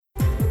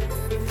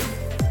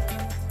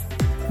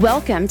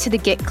Welcome to the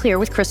Get Clear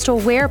with Crystal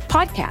Ware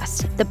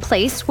podcast, the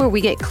place where we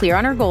get clear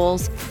on our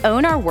goals,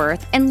 own our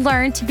worth, and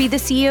learn to be the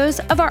CEOs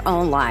of our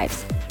own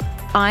lives.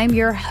 I'm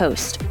your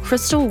host,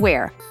 Crystal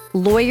Ware,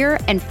 lawyer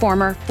and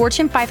former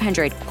Fortune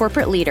 500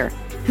 corporate leader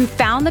who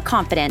found the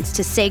confidence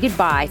to say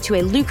goodbye to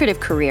a lucrative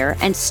career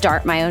and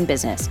start my own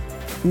business.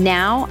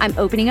 Now I'm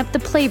opening up the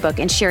playbook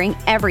and sharing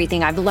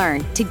everything I've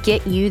learned to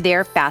get you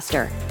there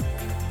faster.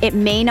 It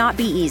may not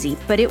be easy,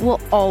 but it will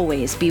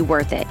always be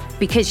worth it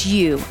because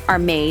you are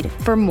made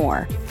for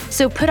more.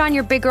 So put on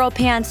your big girl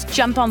pants,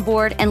 jump on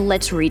board, and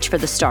let's reach for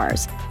the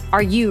stars.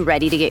 Are you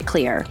ready to get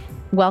clear?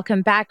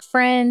 Welcome back,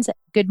 friends.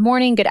 Good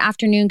morning, good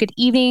afternoon, good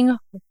evening,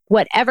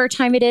 whatever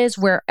time it is,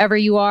 wherever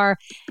you are.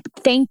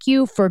 Thank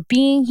you for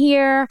being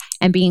here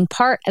and being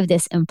part of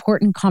this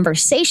important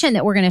conversation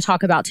that we're going to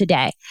talk about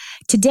today.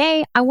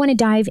 Today, I want to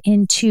dive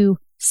into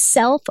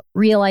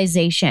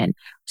self-realization,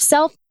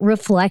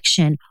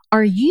 self-reflection.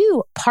 Are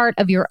you part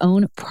of your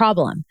own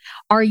problem?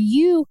 Are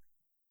you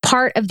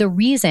part of the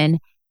reason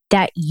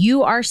that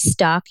you are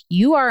stuck,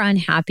 you are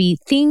unhappy,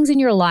 things in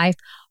your life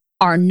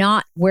are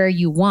not where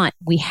you want?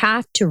 We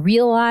have to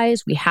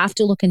realize, we have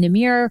to look in the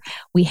mirror,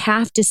 we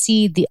have to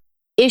see the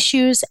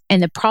issues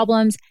and the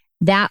problems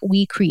that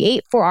we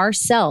create for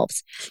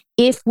ourselves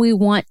if we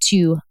want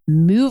to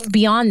move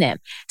beyond them.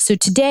 So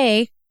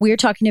today, we're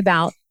talking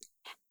about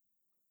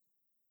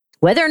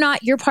whether or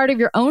not you're part of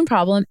your own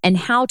problem and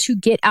how to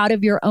get out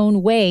of your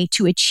own way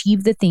to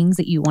achieve the things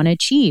that you want to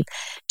achieve,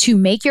 to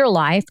make your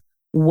life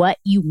what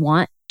you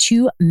want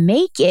to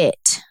make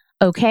it.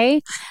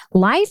 Okay?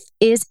 Life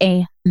is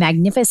a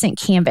magnificent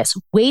canvas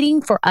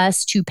waiting for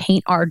us to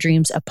paint our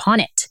dreams upon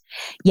it.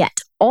 Yet,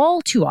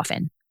 all too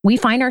often, we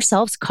find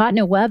ourselves caught in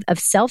a web of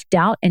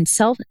self-doubt and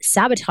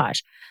self-sabotage,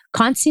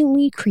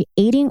 constantly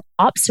creating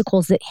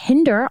obstacles that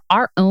hinder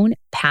our own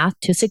path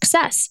to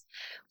success.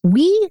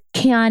 We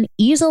can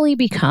easily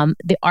become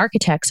the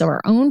architects of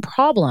our own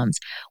problems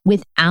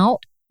without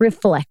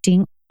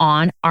reflecting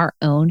on our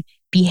own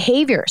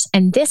behaviors.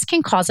 And this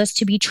can cause us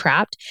to be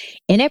trapped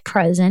in a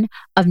prison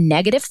of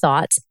negative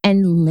thoughts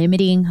and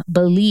limiting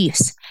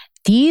beliefs.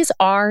 These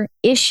are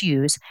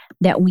issues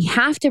that we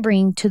have to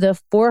bring to the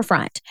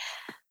forefront.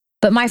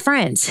 But my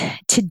friends,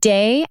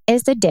 today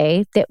is the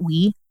day that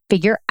we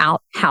figure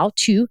out how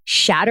to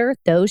shatter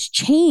those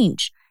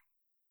chains.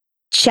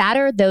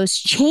 Shatter those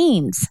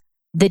chains.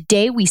 The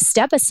day we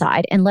step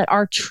aside and let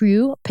our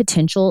true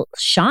potential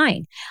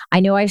shine. I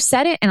know I've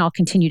said it and I'll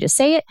continue to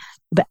say it,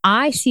 but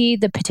I see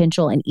the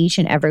potential in each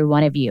and every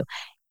one of you.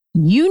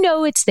 You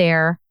know it's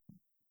there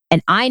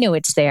and I know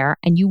it's there,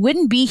 and you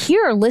wouldn't be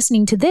here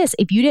listening to this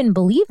if you didn't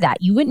believe that.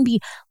 You wouldn't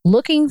be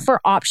looking for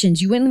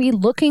options. You wouldn't be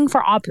looking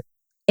for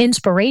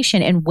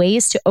inspiration and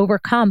ways to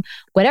overcome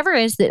whatever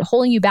it is that's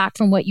holding you back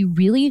from what you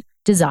really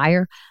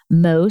desire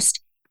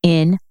most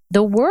in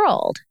the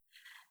world.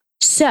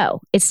 So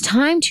it's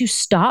time to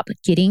stop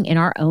getting in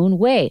our own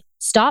way.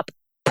 Stop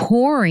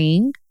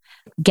pouring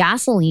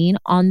gasoline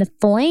on the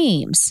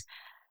flames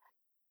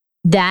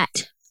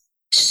that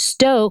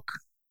stoke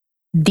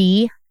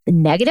the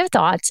negative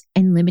thoughts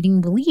and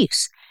limiting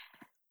beliefs,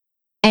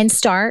 and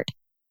start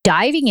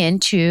diving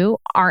into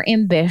our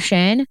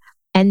ambition.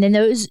 And then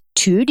those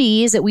 2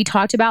 Ds that we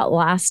talked about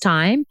last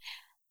time,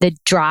 the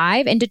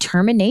drive and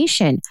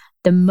determination.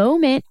 The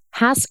moment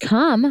has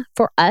come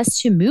for us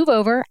to move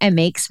over and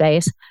make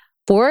space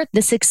for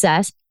the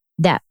success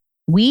that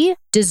we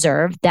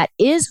deserve, that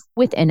is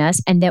within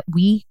us, and that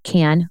we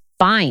can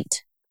find.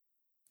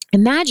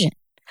 Imagine,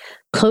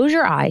 close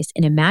your eyes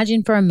and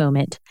imagine for a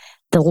moment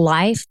the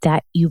life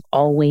that you've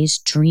always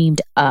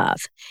dreamed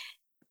of.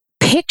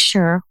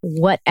 Picture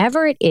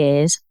whatever it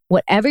is,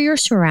 whatever your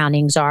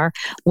surroundings are,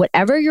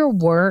 whatever your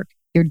work,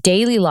 your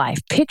daily life.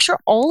 Picture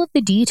all of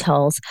the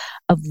details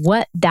of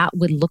what that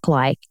would look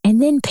like.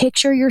 And then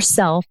picture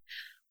yourself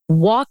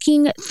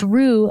walking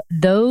through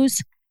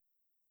those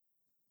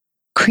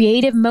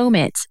creative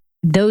moments,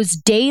 those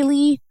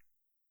daily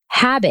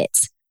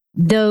habits,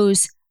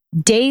 those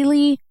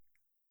daily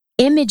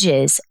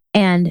images,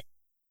 and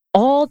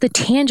all the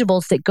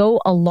tangibles that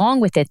go along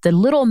with it, the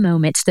little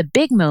moments, the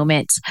big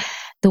moments,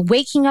 the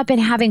waking up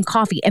and having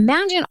coffee.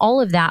 Imagine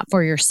all of that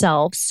for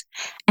yourselves,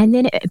 and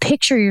then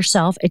picture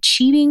yourself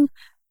achieving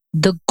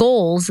the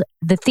goals,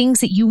 the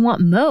things that you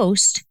want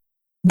most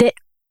that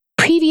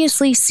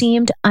previously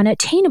seemed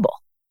unattainable.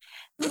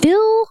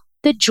 Feel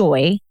the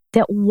joy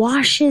that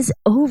washes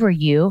over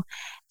you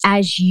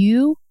as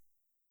you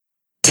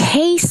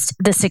taste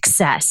the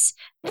success,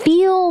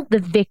 feel the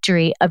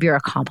victory of your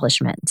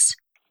accomplishments,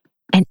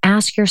 and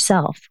ask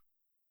yourself,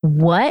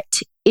 what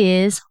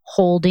is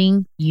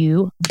holding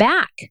you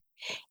back?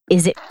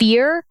 Is it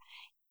fear?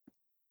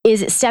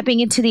 Is it stepping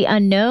into the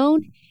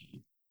unknown?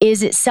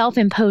 Is it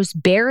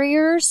self-imposed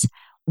barriers?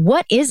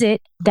 What is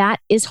it that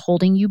is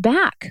holding you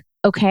back?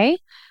 Okay.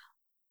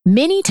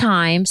 Many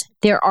times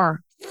there are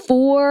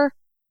 4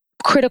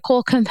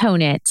 critical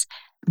components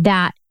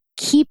that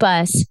keep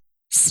us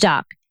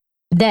stuck,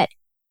 that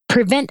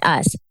prevent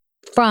us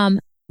from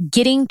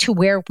getting to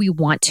where we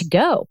want to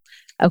go.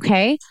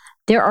 Okay.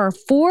 there are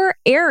 4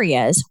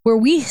 areas where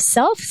we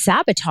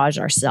self-sabotage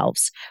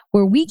ourselves,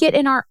 where we get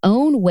in our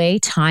own way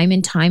time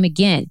and time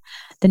again.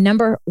 The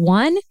number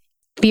 1,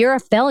 fear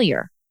of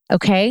failure.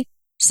 Okay.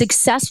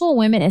 Successful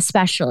women,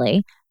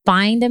 especially,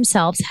 find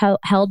themselves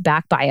held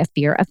back by a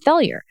fear of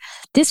failure.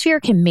 This fear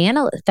can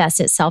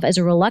manifest itself as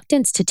a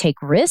reluctance to take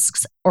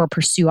risks or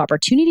pursue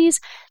opportunities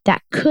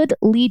that could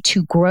lead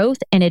to growth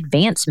and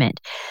advancement.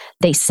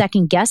 They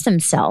second guess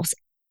themselves,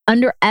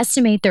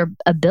 underestimate their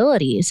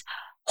abilities,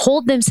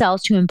 hold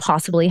themselves to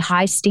impossibly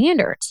high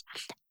standards.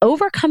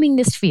 Overcoming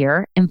this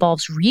fear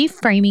involves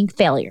reframing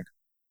failure.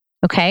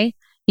 Okay?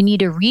 You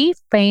need to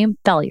reframe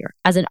failure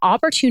as an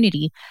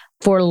opportunity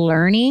for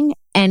learning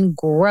and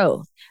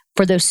growth,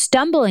 for those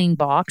stumbling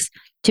blocks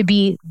to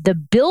be the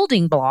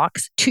building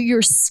blocks to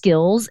your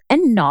skills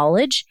and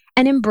knowledge,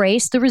 and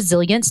embrace the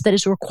resilience that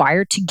is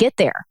required to get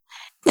there.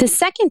 The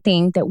second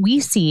thing that we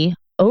see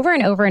over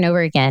and over and over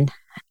again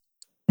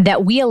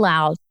that we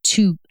allow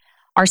to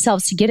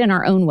ourselves to get in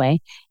our own way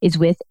is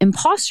with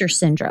imposter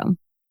syndrome.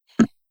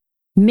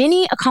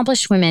 Many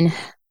accomplished women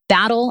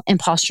battle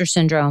imposter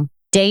syndrome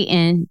day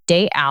in,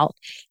 day out,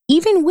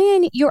 even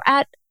when you're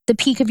at the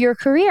peak of your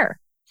career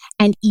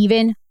and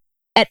even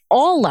at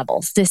all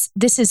levels.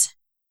 This is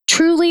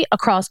truly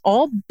across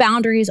all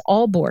boundaries,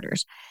 all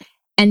borders.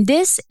 And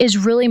this is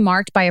really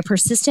marked by a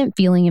persistent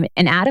feeling of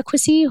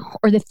inadequacy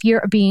or the fear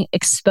of being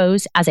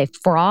exposed as a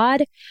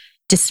fraud,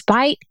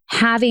 despite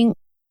having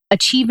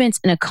achievements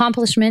and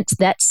accomplishments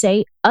that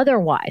say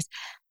otherwise.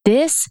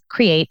 This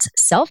creates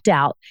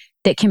self-doubt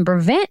that can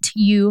prevent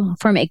you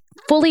from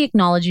fully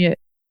acknowledging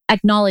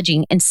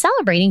and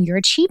celebrating your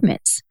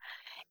achievements.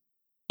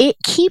 It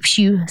keeps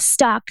you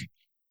stuck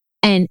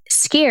and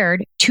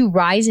scared to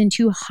rise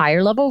into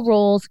higher level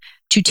roles,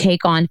 to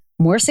take on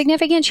more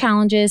significant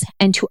challenges,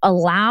 and to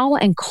allow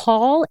and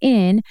call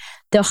in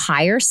the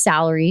higher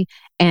salary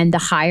and the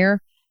higher,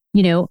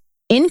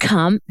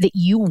 income that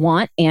you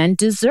want and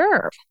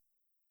deserve.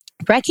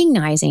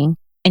 Recognizing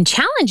and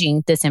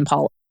challenging this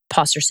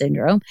imposter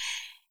syndrome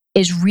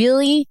is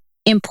really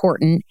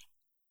important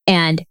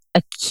and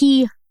a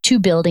key to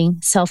building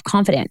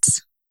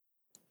self-confidence.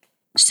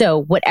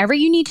 So whatever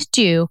you need to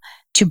do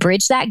to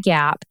bridge that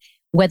gap,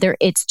 whether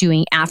it's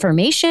doing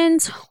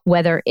affirmations,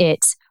 whether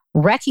it's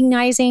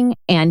recognizing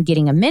and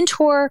getting a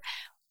mentor,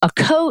 a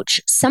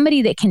coach,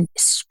 somebody that can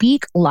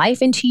speak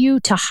life into you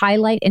to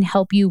highlight and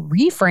help you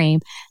reframe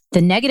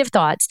the negative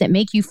thoughts that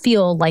make you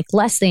feel like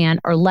less than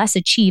or less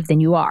achieved than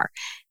you are.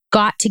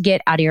 Got to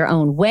get out of your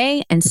own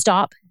way and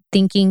stop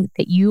thinking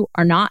that you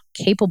are not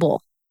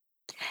capable.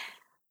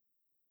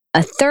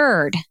 A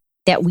third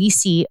that we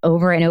see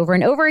over and over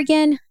and over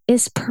again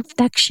is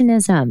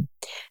perfectionism.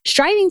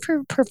 Striving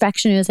for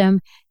perfectionism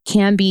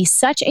can be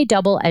such a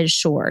double-edged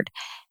sword.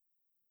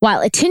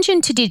 While attention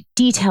to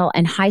detail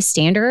and high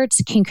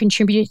standards can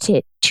contribute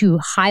to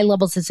high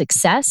levels of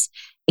success,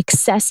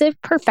 excessive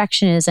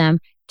perfectionism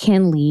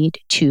can lead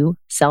to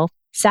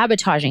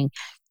self-sabotaging.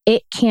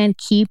 It can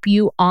keep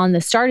you on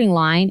the starting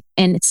line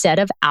instead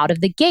of out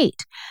of the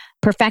gate.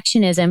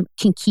 Perfectionism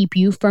can keep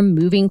you from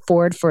moving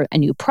forward for a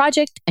new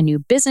project, a new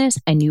business,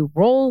 a new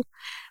role.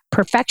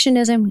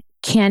 Perfectionism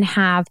can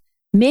have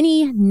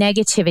many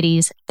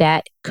negativities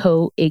that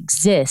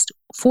coexist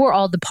for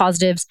all the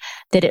positives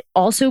that it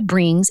also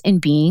brings in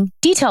being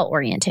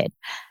detail-oriented.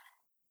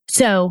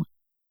 So,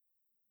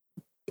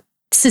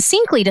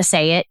 succinctly to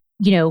say it,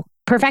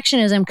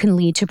 perfectionism can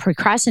lead to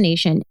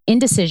procrastination,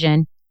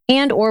 indecision,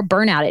 and or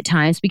burnout at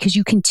times because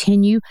you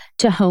continue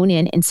to hone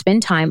in and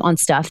spend time on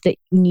stuff that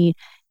you need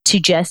to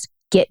just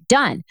get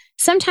done.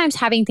 Sometimes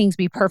having things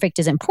be perfect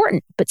is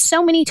important, but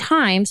so many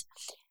times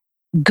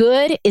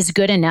good is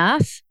good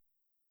enough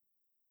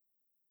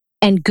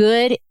and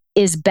good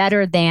is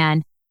better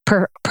than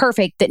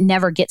perfect that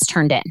never gets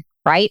turned in,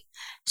 right?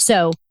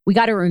 So we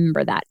got to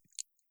remember that.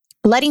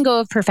 Letting go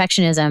of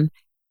perfectionism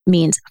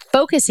means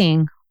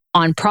focusing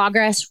on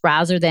progress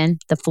rather than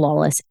the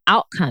flawless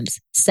outcomes,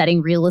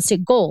 setting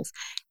realistic goals,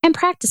 and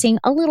practicing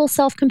a little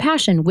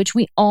self-compassion, which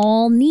we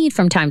all need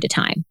from time to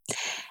time.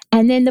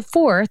 And then the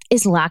fourth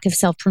is lack of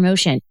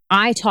self-promotion.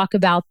 I talk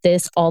about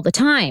this all the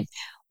time.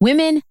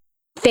 Women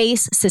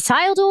face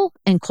societal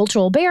and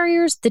cultural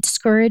barriers that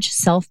discourage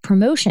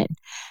self-promotion.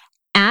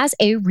 As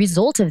a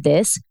result of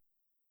this,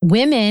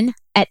 women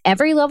at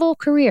every level of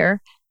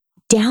career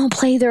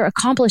downplay their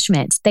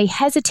accomplishments. They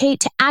hesitate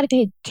to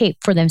advocate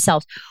for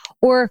themselves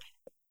or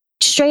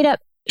straight up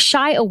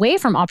shy away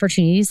from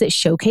opportunities that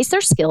showcase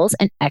their skills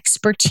and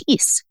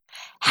expertise.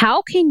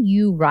 How can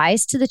you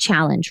rise to the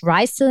challenge,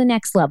 rise to the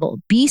next level,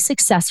 be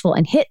successful,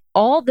 and hit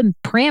all the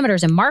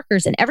parameters and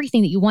markers and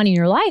everything that you want in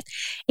your life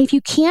if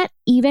you can't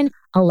even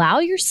allow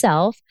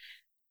yourself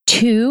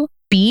to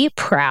be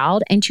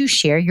proud and to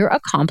share your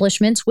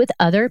accomplishments with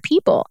other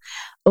people?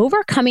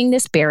 Overcoming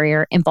this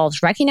barrier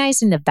involves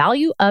recognizing the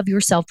value of your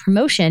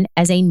self-promotion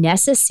as a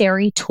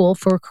necessary tool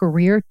for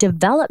career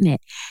development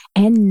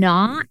and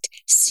not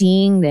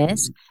seeing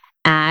this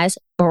as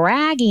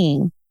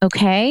bragging,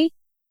 okay?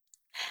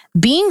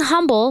 Being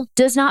humble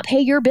does not pay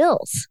your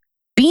bills.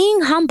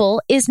 Being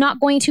humble is not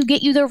going to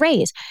get you the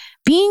raise.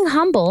 Being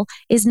humble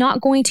is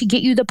not going to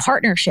get you the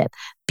partnership.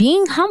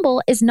 Being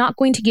humble is not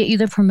going to get you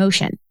the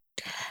promotion.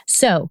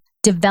 So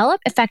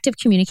develop effective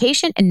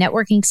communication and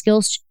networking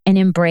skills and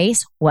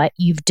embrace what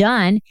you've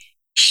done.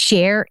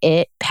 Share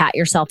it, pat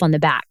yourself on the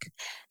back.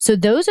 So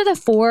those are the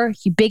 4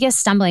 biggest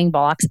stumbling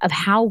blocks of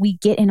how we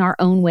get in our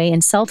own way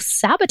and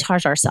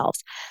self-sabotage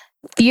ourselves.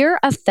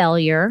 Fear of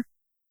failure,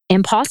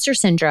 imposter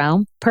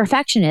syndrome,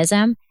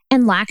 perfectionism,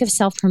 and lack of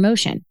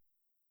self-promotion.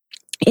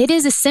 It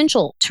is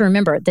essential to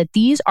remember that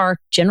these are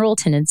general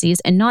tendencies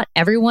and not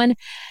everyone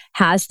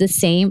has the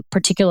same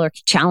particular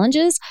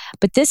challenges,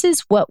 but this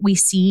is what we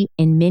see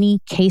in many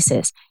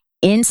cases,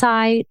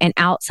 inside and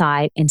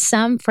outside, in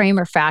some frame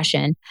or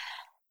fashion,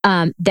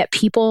 that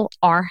people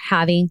are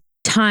having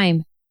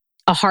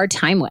a hard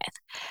time with.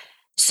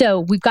 So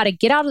we've got to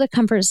get out of the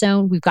comfort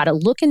zone. We've got to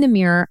look in the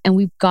mirror and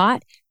we've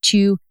got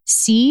to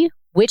see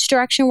which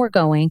direction we're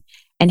going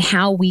and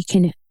how we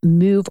can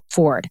move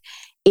forward.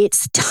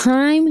 It's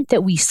time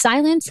that we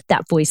silence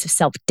that voice of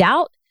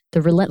self-doubt,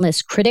 the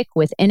relentless critic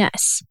within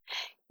us.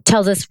 It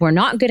tells us we're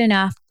not good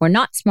enough, we're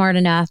not smart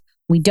enough,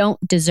 we don't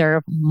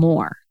deserve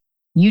more.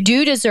 You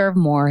do deserve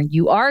more.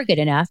 You are good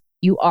enough.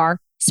 You are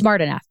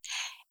smart enough.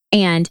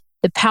 And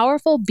the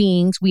powerful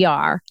beings we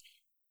are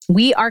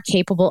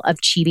capable of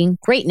achieving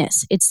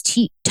greatness. It's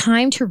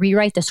time to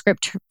rewrite the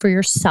script for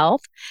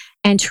yourself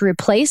and to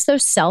replace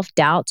those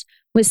self-doubts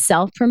with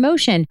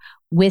self-promotion,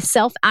 with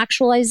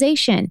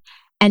self-actualization,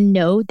 and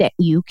know that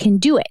you can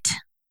do it.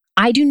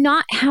 I do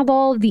not have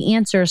all of the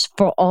answers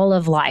for all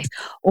of life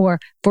or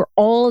for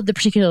all of the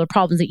particular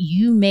problems that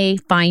you may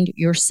find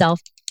yourself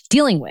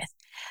dealing with.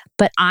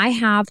 But I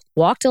have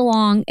walked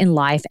along in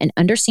life and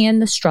understand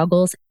the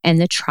struggles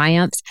and the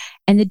triumphs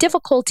and the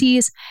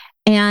difficulties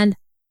and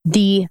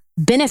the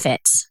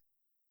benefits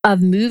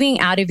of moving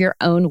out of your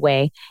own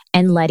way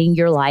and letting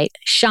your light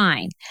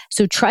shine.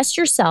 So trust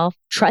yourself,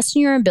 trust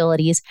in your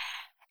abilities,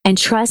 and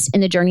trust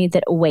in the journey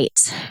that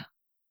awaits.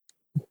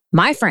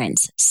 My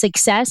friends,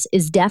 success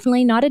is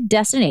definitely not a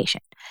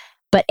destination,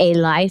 but a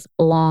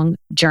lifelong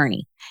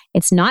journey.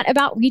 It's not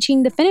about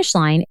reaching the finish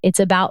line. It's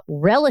about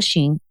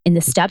relishing in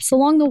the steps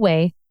along the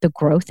way, the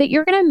growth that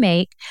you're going to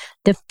make,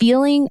 the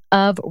feeling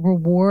of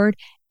reward,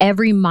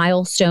 every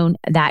milestone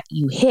that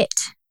you hit.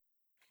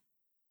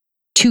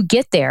 To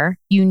get there,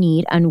 you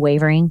need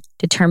unwavering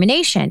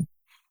determination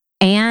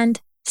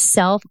and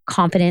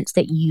self-confidence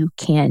that you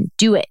can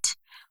do it.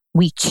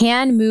 We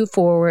can move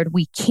forward.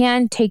 We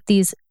can take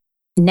these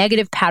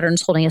negative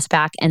patterns holding us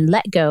back and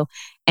let go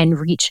and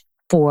reach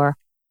for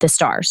the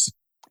stars.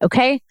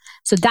 Okay?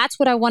 So that's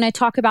what I want to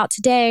talk about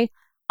today.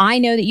 I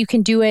know that you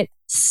can do it.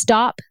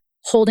 Stop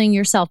holding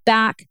yourself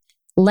back.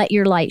 Let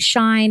your light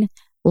shine.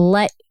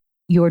 Let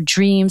your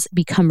dreams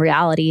become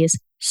realities.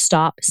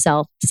 Stop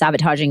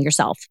self-sabotaging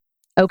yourself.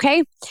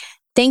 Okay?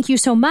 Thank you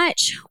so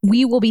much.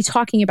 We will be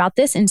talking about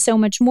this and so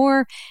much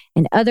more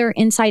and other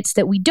insights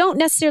that we don't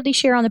necessarily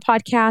share on the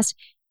podcast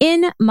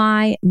in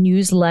my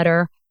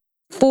newsletter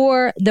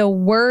for the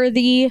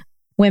worthy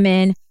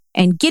women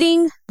and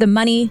getting the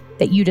money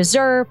that you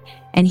deserve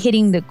and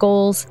hitting the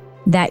goals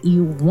that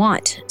you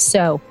want.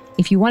 So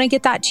if you want to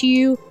get that to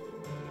you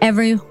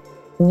every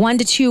 1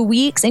 to 2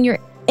 weeks in your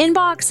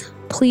inbox,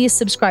 please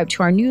subscribe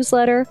to our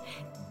newsletter.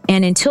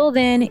 And until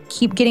then,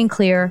 keep getting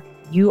clear.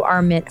 You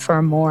are meant for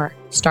more.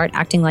 Start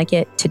acting like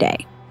it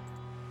today.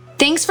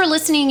 Thanks for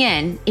listening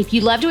in. If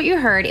you loved what you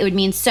heard, it would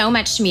mean so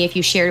much to me if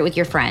you shared it with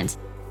your friends.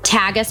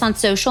 Tag us on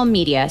social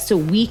media so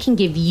we can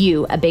give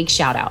you a big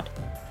shout out.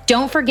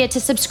 Don't forget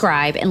to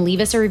subscribe and leave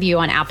us a review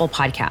on Apple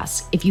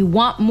Podcasts. If you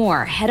want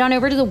more, head on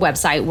over to the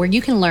website where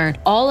you can learn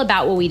all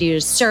about what we do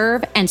to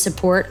serve and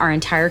support our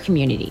entire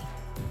community.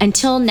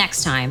 Until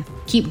next time,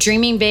 keep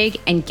dreaming big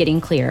and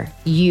getting clear.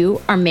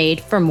 You are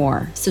made for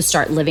more, so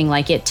start living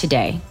like it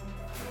today.